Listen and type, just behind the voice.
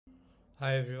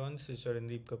Hi everyone, this is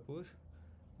Charandeep Kapoor.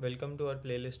 Welcome to our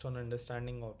playlist on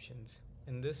understanding options.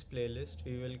 In this playlist,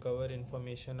 we will cover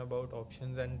information about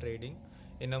options and trading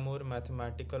in a more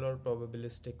mathematical or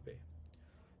probabilistic way.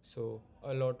 So,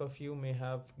 a lot of you may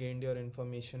have gained your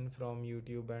information from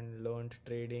YouTube and learned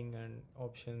trading and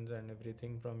options and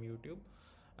everything from YouTube,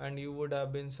 and you would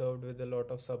have been served with a lot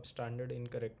of substandard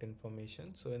incorrect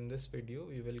information. So, in this video,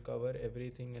 we will cover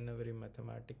everything in a very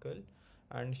mathematical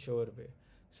and sure way.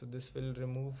 So this will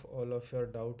remove all of your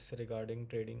doubts regarding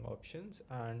trading options,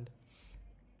 and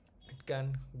it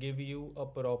can give you a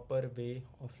proper way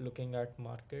of looking at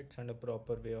markets and a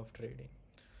proper way of trading.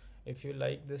 If you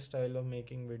like this style of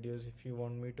making videos, if you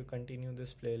want me to continue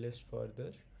this playlist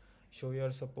further, show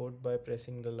your support by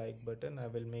pressing the like button. I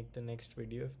will make the next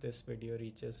video if this video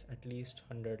reaches at least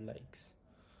 100 likes.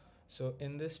 So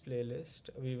in this playlist,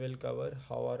 we will cover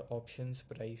how our options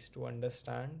price to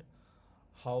understand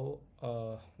how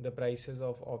the prices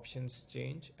of options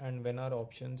change and when are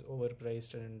options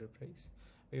overpriced and underpriced.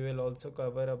 We will also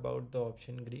cover about the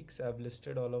option Greeks. I've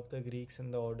listed all of the Greeks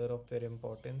in the order of their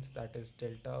importance, that is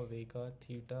delta, vega,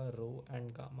 theta, rho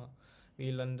and gamma.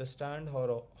 We'll understand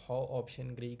how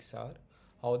option Greeks are,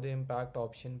 how they impact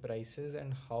option prices,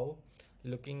 and how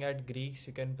looking at Greeks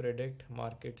you can predict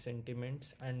market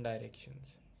sentiments and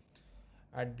directions.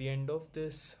 At the end of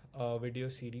this video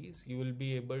series, you will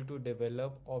be able to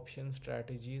develop option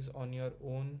strategies on your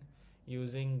own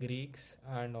using Greeks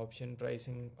and option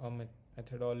pricing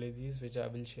methodologies, which I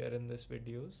will share in this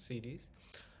video series.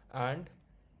 And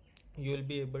you will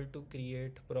be able to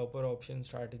create proper option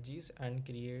strategies and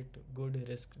create good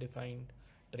risk defined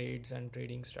trades and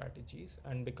trading strategies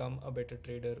and become a better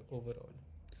trader overall.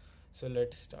 So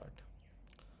let's start.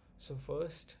 So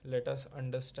first, let us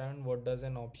understand what does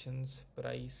an options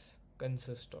price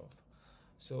consist of.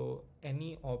 So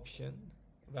any option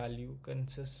value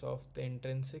consists of the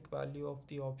intrinsic value of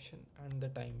the option and the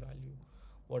time value.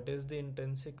 What is the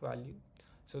intrinsic value?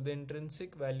 So the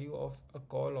intrinsic value of a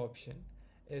call option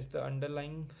is the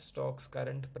underlying stock's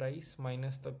current price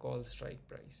minus the call strike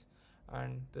price.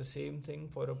 And the same thing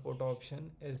for a put option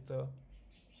is the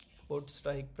put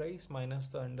strike price minus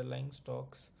the underlying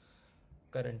stock's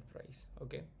current price.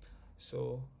 Okay,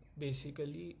 so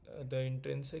basically the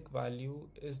intrinsic value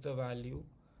is the value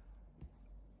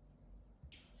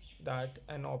that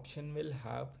an option will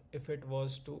have if it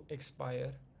was to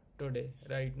expire today.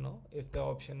 Right now, if the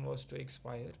option was to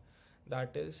expire,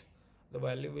 that is the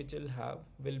value which will have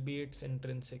will be its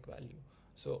intrinsic value.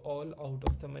 So all out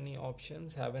of the money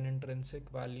options have an intrinsic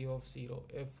value of 0.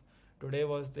 If today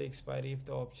was the expiry, if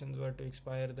the options were to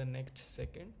expire the next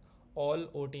second, all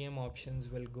OTM options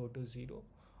will go to 0.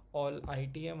 All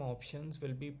ITM options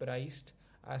will be priced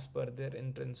as per their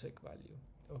intrinsic value.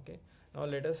 Okay, now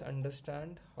let us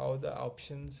understand how the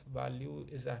options value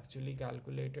is actually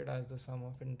calculated as the sum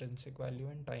of intrinsic value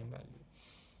and time value.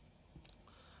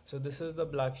 So this is the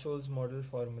Black-Scholes model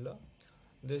formula.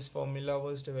 This formula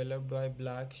was developed by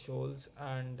Black, Scholes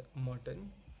and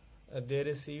Merton. They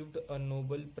received a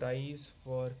Nobel Prize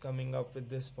for coming up with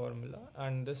this formula,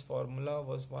 and this formula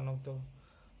was one of the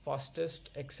fastest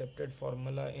accepted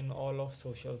formula in all of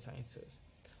social sciences.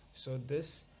 So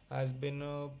this has been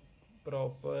a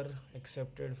proper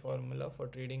accepted formula for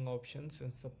trading options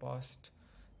since the past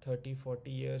 30-40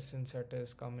 years since it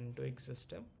has come into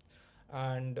existence,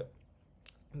 and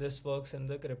this works in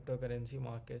the cryptocurrency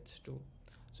markets too.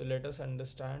 So let us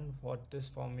understand what this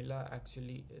formula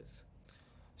actually is.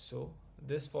 So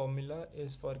this formula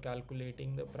is for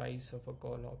calculating the price of a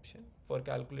call option. For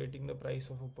calculating the price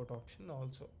of a put option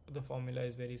also the formula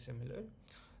is very similar.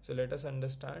 So let us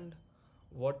understand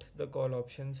what the call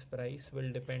options price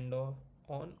will depend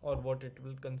on or what it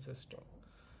will consist of.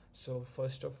 So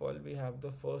first of all, we have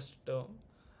the first term.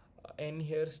 N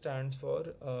here stands for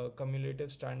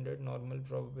cumulative standard normal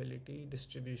probability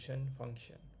distribution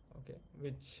function, okay,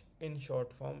 which in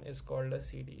short form is called a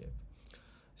CDF.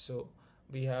 So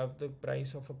we have the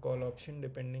price of a call option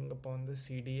depending upon the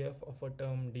CDF of a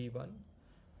term D1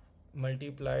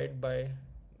 multiplied by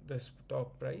the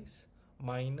stock price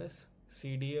minus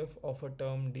CDF of a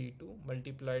term D2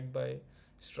 multiplied by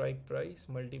strike price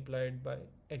multiplied by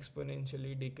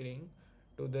exponentially decreasing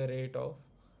to the rate of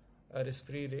a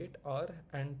risk-free rate R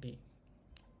and T.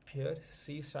 Here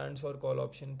C stands for call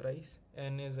option price,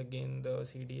 N is again the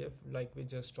CDF like we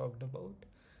just talked about,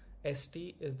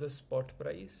 ST is the spot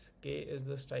price, K is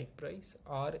the strike price,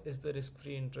 R is the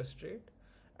risk-free interest rate,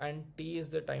 and T is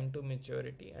the time to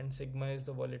maturity, and sigma is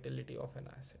the volatility of an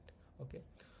asset. Okay,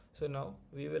 so now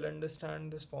we will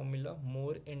understand this formula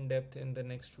more in depth in the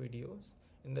next videos.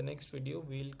 In the next video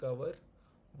we'll cover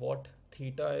what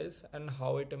theta is and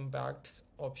how it impacts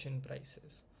option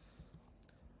prices.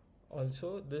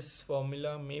 Also, this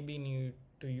formula may be new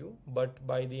to you, but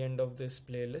by the end of this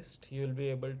playlist, you'll be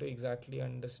able to exactly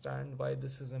understand why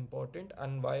this is important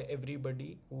and why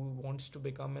everybody who wants to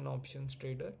become an options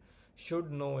trader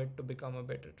should know it to become a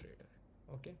better trader.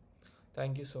 Okay.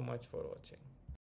 Thank you so much for watching.